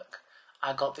deposit back,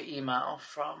 I got the email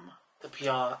from the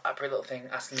PR at Pretty Little Thing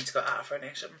asking me to go out for a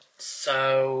nation.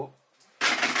 So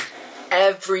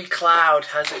every cloud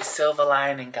has its silver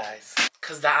lining, guys.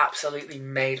 Because that absolutely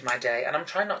made my day. And I'm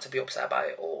trying not to be upset about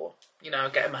it or, you know,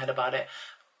 get in my head about it.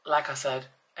 Like I said,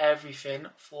 everything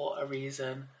for a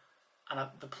reason. And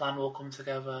the plan will come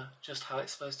together just how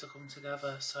it's supposed to come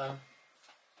together. So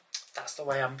that's the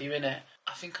way I'm viewing it.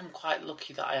 I think I'm quite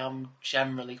lucky that I am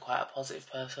generally quite a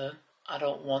positive person. I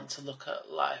don't want to look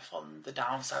at life on the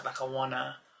downside. Like, I want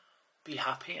to be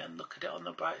happy and look at it on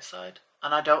the bright side.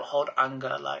 And I don't hold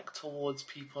anger like towards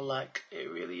people. Like,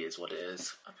 it really is what it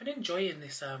is. I've been enjoying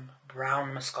this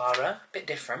brown mascara. A bit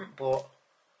different, but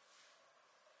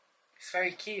it's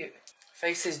very cute.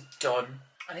 Face is done.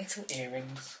 I need some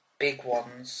earrings. Big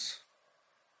ones.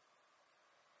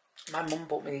 My mum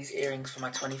bought me these earrings for my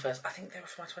 21st. I think they were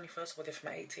for my 21st or they were for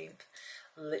my 18th.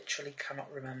 Literally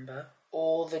cannot remember.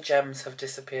 All the gems have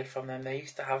disappeared from them. They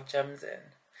used to have gems in.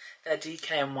 They're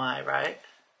DKNY, right?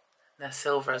 They're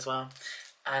silver as well.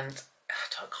 And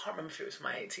I can't remember if it was for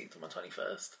my 18th or my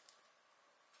 21st.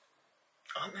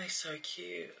 Aren't they so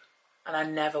cute? And I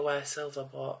never wear silver,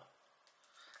 but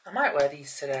I might wear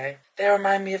these today. They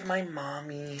remind me of my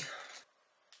mommy.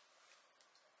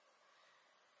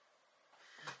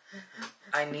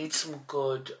 I need some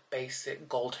good basic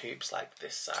gold hoops like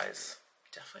this size.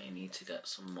 Definitely need to get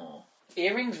some more.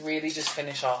 Earrings really just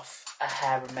finish off a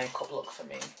hair and makeup look for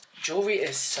me. Jewellery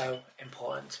is so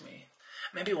important to me.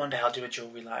 Maybe one day I'll do a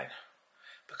jewellery line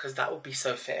because that would be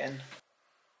so fitting.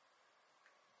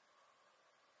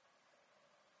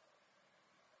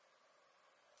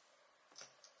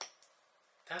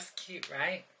 That's cute,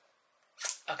 right?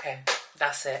 Okay,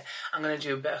 that's it. I'm going to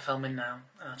do a bit of filming now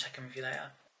and I'll check in with you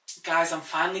later. Guys, I'm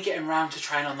finally getting round to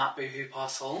trying on that boohoo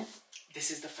parcel. This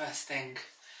is the first thing.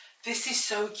 This is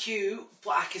so cute,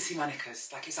 but I can see my knickers.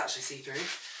 Like, it's actually see-through.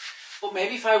 But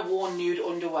maybe if I wore nude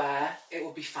underwear, it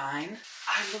would be fine.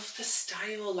 I love the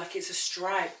style. Like, it's a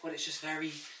stripe, but it's just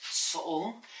very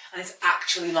subtle. And it's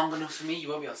actually long enough for me. You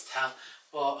won't be able to tell,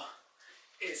 but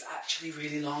it's actually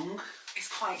really long. It's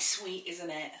quite sweet, isn't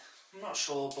it? I'm not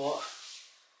sure, but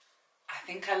I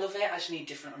think I love it. I just need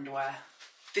different underwear.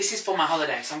 This is for my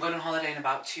holiday. So I'm going on holiday in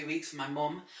about 2 weeks with my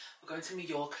mum. We're going to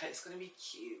Mallorca. It's going to be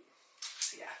cute.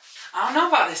 So yeah. I don't know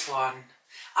about this one.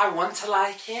 I want to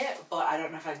like it, but I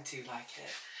don't know if I do like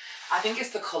it. I think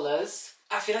it's the colours.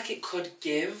 I feel like it could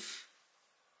give,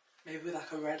 maybe with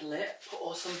like a red lip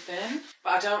or something,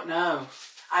 but I don't know.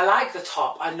 I like the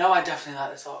top. I know I definitely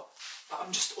like the top, but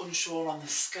I'm just unsure on the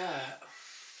skirt.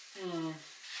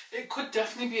 It could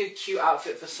definitely be a cute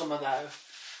outfit for summer though,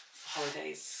 for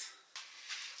holidays.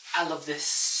 I love this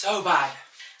so bad.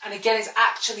 And again, it's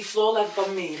actually floor length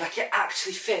on me. Like, it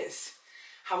actually fits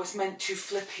how it's meant to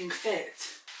flipping fit.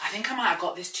 I think I might have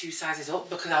got this 2 sizes up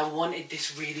because I wanted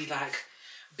this really like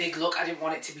big look. I didn't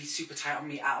want it to be super tight on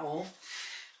me at all.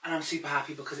 And I'm super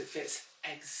happy because it fits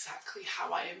exactly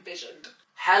how I envisioned.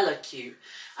 Hella cute.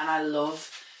 And I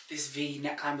love this V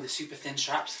neckline with the super thin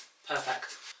straps.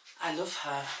 Perfect. I love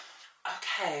her.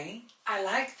 Okay, I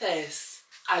like this.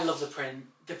 I love the print.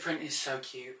 The print is so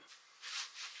cute.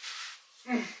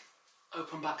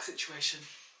 Open back situation.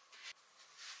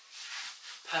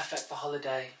 Perfect for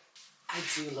holiday. I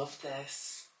do love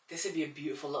this. This would be a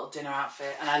beautiful little dinner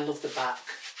outfit, and I love the back.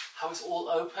 How it's all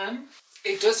open.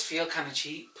 It does feel kind of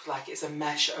cheap, like it's a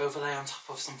mesh overlay on top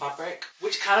of some fabric,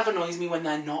 which kind of annoys me when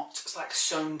they're not like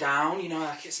sewn down, you know,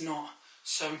 like it's not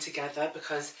sewn together,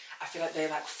 because I feel like they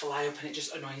like fly up and it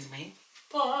just annoys me.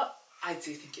 But I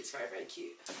do think it's very, very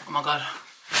cute. Oh my god.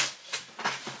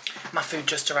 My food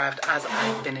just arrived as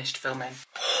I finished filming.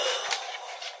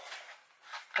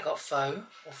 I got pho,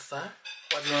 or pho,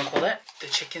 whatever you want to call it. The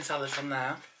chicken salad from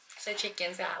there. So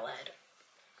chicken salad.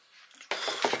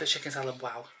 The chicken salad,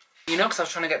 wow. You know, because I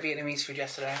was trying to get Vietnamese food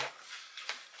yesterday.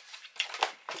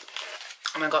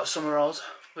 And I got summer rolls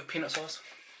with peanut sauce.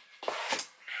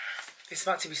 It's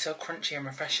about to be so crunchy and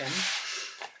refreshing.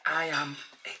 I am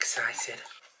excited.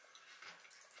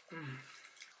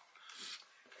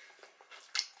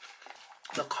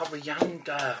 The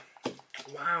coriander.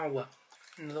 Wow.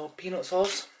 And the little peanut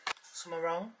sauce. Summer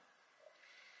roll.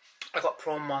 I got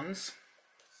prawn ones.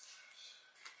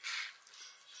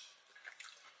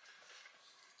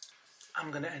 I'm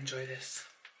gonna enjoy this.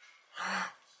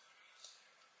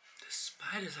 There's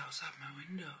spiders outside my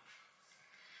window.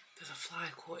 There's a fly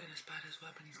caught in a spider's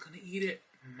web and he's gonna eat it.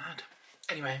 Mad.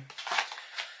 Anyway,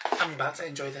 I'm about to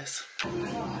enjoy this.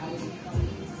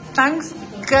 Thanks,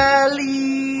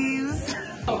 girlies.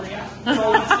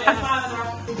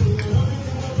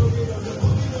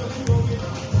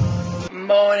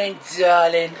 Morning,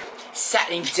 darling.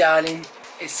 Saturday, darling.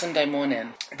 It's Sunday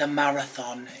morning. The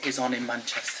marathon is on in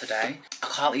Manchester today. I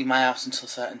can't leave my house until a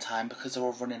certain time because they're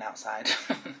all running outside.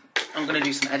 I'm going to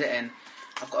do some editing.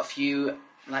 I've got a few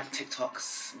like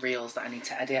TikToks, reels that I need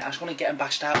to edit. I just want to get them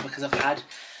bashed out because I've had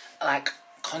like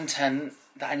content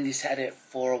that I needed to edit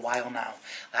for a while now.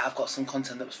 Like, I've got some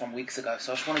content that was from weeks ago,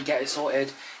 so I just want to get it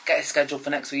sorted, get it scheduled for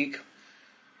next week.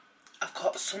 I've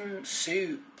got some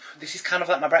soup. This is kind of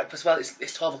like my breakfast. Well,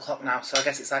 it's 12 o'clock now, so I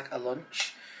guess it's like a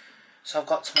lunch. So I've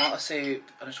got tomato soup,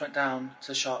 and I just went down to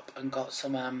the shop and got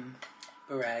some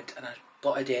bread, and I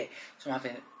buttered it. So I'm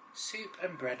having soup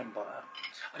and bread and butter.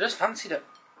 I just fancied it.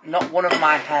 Not one of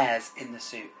my hairs in the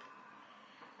soup.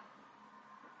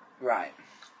 Right.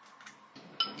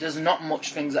 There's not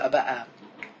much things that are better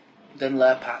than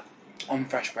Lurpak on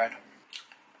fresh bread.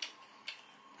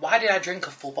 Why did I drink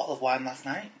a full bottle of wine last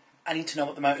night? I need to know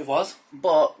what the motive was.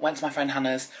 But went to my friend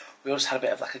Hannah's. We all just had a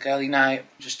bit of like a girly night,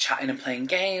 just chatting and playing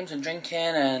games and drinking,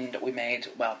 and we made,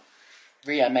 well,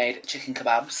 Ria made chicken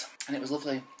kebabs and it was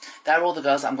lovely. They're all the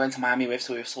girls that I'm going to Miami with,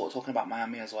 so we were sort of talking about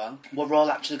Miami as well. We're all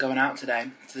actually going out today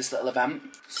to this little event.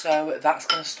 So that's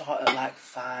going to start at like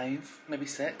 5, maybe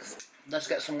 6. Let's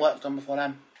get some work done before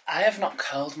then. I have not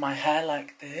curled my hair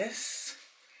like this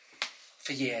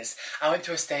for years. I went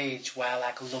through a stage where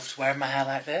I loved wearing my hair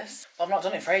like this, but I've not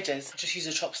done it for ages. I just use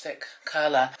a chopstick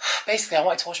curler. Basically, I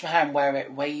wanted to wash my hair and wear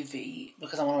it wavy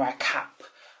because I want to wear a cap,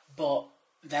 but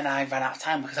then I ran out of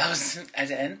time because I was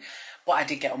editing. But I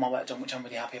did get all my work done, which I'm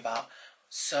really happy about.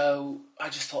 So I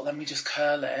just thought, let me just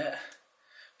curl it.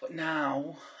 But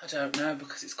now, I don't know,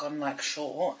 because it's gone like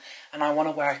short and I want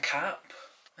to wear a cap.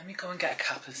 Let me go and get a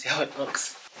cap and see how it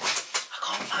looks. I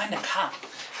can't find a cap.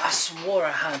 I swore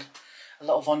I had a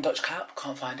little Von Dutch cap.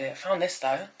 Can't find it. Found this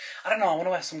though. I don't know, I want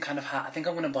to wear some kind of hat. I think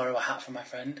I'm going to borrow a hat from my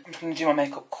friend. I'm going to do my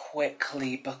makeup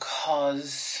quickly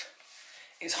because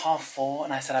it's 4:30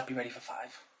 and I said I'd be ready for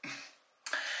 5.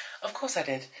 Of course I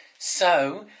did.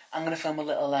 So I'm going to film a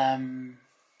little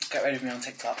get ready with me on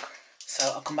TikTok.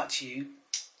 So I'll come back to you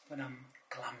when I'm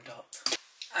glammed up.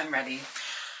 I'm ready.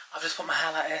 I've just put my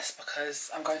hair like this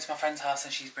because I'm going to my friend's house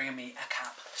and she's bringing me a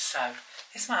cap. So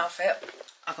this is my outfit.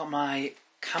 I've got my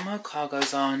camo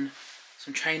cargos on,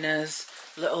 some trainers,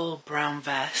 little brown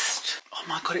vest. Oh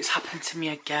my god, it's happened to me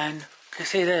again. Can you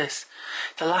see this?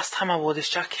 The last time I wore this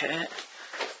jacket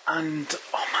and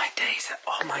oh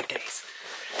my days.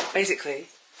 Basically,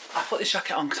 I put this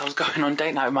jacket on because I was going on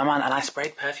date night with my man and I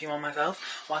sprayed perfume on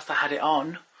myself whilst I had it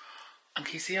on. And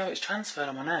can you see how it's transferred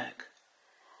on my neck?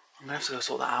 I'm going to have to go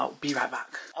sort that out. Be right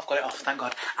back. I've got it off, thank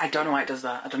God. I don't know why it does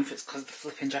that. I don't know if it's because the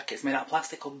flipping jacket's made out of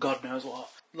plastic or God knows what.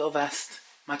 Little vest.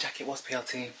 My jacket was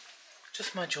PLT.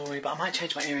 Just my jewellery, but I might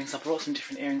change my earrings. I brought some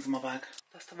different earrings in my bag.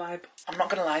 That's the vibe. I'm not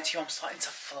going to lie to you, I'm starting to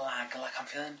flag. Like, I'm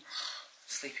feeling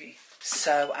sleepy.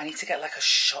 So I need to get like a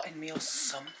shot in me or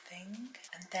something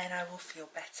and then I will feel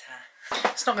better.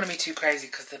 It's not going to be too crazy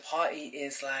because the party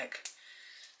is like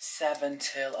 7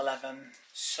 till 11.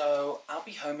 So I'll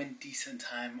be home in decent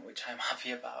time, which I'm happy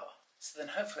about. So then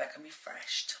hopefully I can be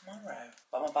fresh tomorrow.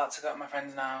 But I'm about to go with my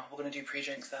friends now. We're going to do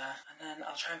pre-drinks there and then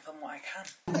I'll try and film what I can.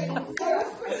 Okay,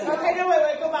 no,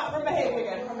 wait, go back from behaviour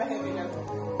again,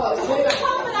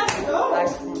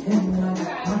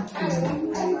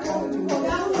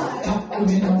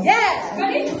 Yeah!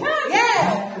 Ready? Yeah!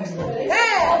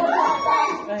 Yeah!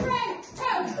 3,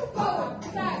 2, 4,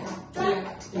 5, 3,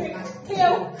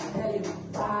 2.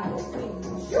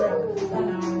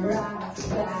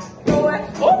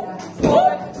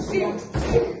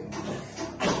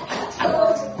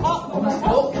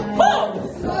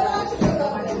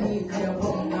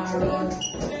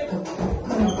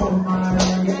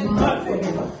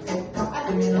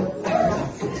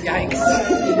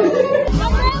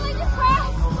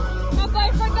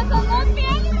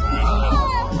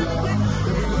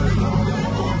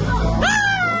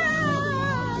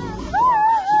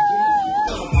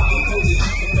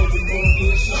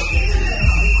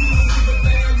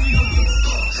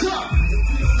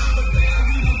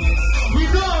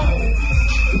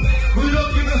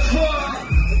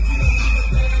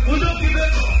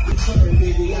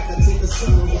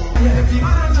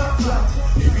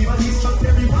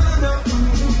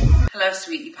 Hello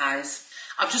sweetie pies.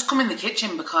 I've just come in the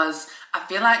kitchen because I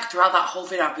feel like throughout that whole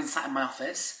video I've been sat in my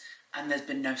office and there's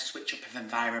been no switch up of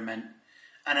environment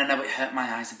and I know it hurt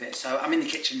my eyes a bit, so I'm in the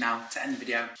kitchen now to end the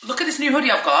video. Look at this new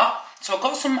hoodie I've got. So I've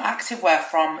got some activewear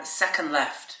from Second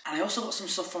Left and I also got some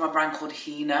stuff from a brand called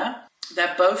Hina.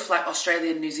 They're both like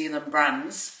Australian, New Zealand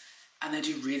brands and they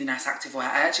do really nice activewear.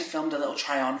 I actually filmed a little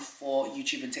try on for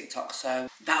YouTube and TikTok, so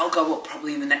that'll go up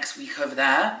probably in the next week over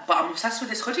there. But I'm obsessed with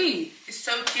this hoodie. It's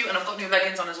so cute and I've got new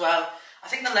leggings on as well. I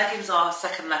think the leggings are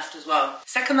Second Left as well.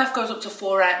 Second Left goes up to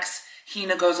 4X,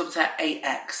 Hina goes up to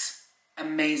 8X.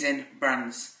 Amazing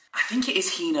brands. I think it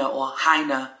is Hina or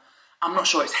Hina. I'm not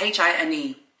sure, it's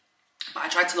H-I-N-E. But I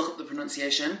tried to look up the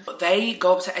pronunciation. But they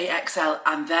go up to 8XL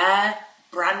and their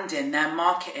branding, their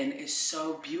marketing is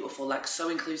so beautiful, like so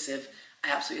inclusive. I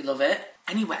absolutely love it.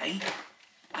 Anyway,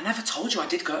 I never told you I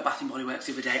did go to Bath & Body Works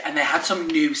the other day and they had some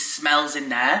new smells in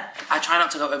there. I try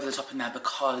not to go over the top in there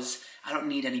because I don't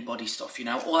need any body stuff, you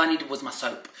know? All I needed was my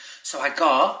soap. So I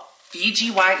got Fiji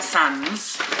White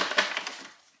Sands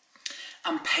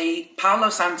and Palo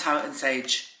Santo and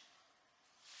Sage.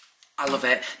 I love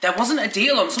it. There wasn't a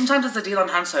deal on, sometimes there's a deal on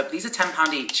hand soap. These are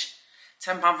 £10 each.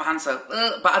 £10 for hand soap.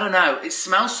 But I don't know, it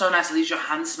smells so nice. It leaves your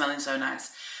hands smelling so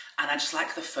nice. And I just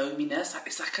like the foaminess.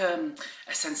 It's like a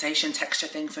sensation texture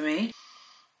thing for me.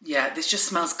 Yeah, this just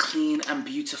smells clean and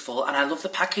beautiful. And I love the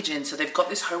packaging. So they've got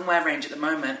this homeware range at the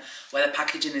moment where the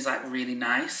packaging is like really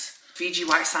nice. Fiji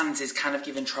White Sands is kind of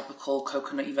giving tropical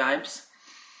coconutty vibes.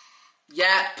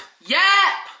 Yep.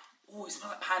 Oh, it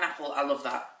smells like pineapple. I love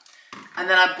that. And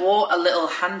then I bought a little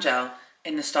hand gel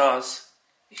in the Stars.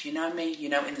 If you know me, you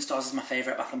know In the Stars is my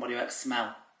favourite Bath & Body Works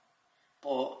smell.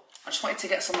 But I just wanted to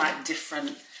get some like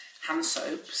different hand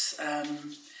soaps,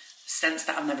 scents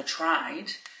that I've never tried,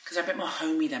 because they're a bit more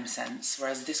homey, them scents,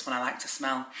 whereas this one I like to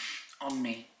smell on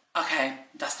me. Okay,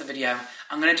 that's the video.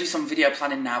 I'm going to do some video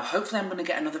planning now. Hopefully I'm going to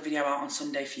get another video out on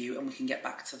Sunday for you and we can get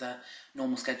back to the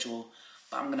normal schedule.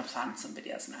 But I'm going to plan some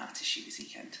videos now to shoot this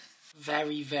weekend.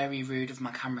 Very, very rude of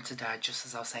my camera to die just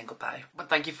as I was saying goodbye. But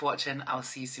thank you for watching. I'll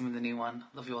see you soon with a new one.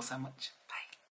 Love you all so much.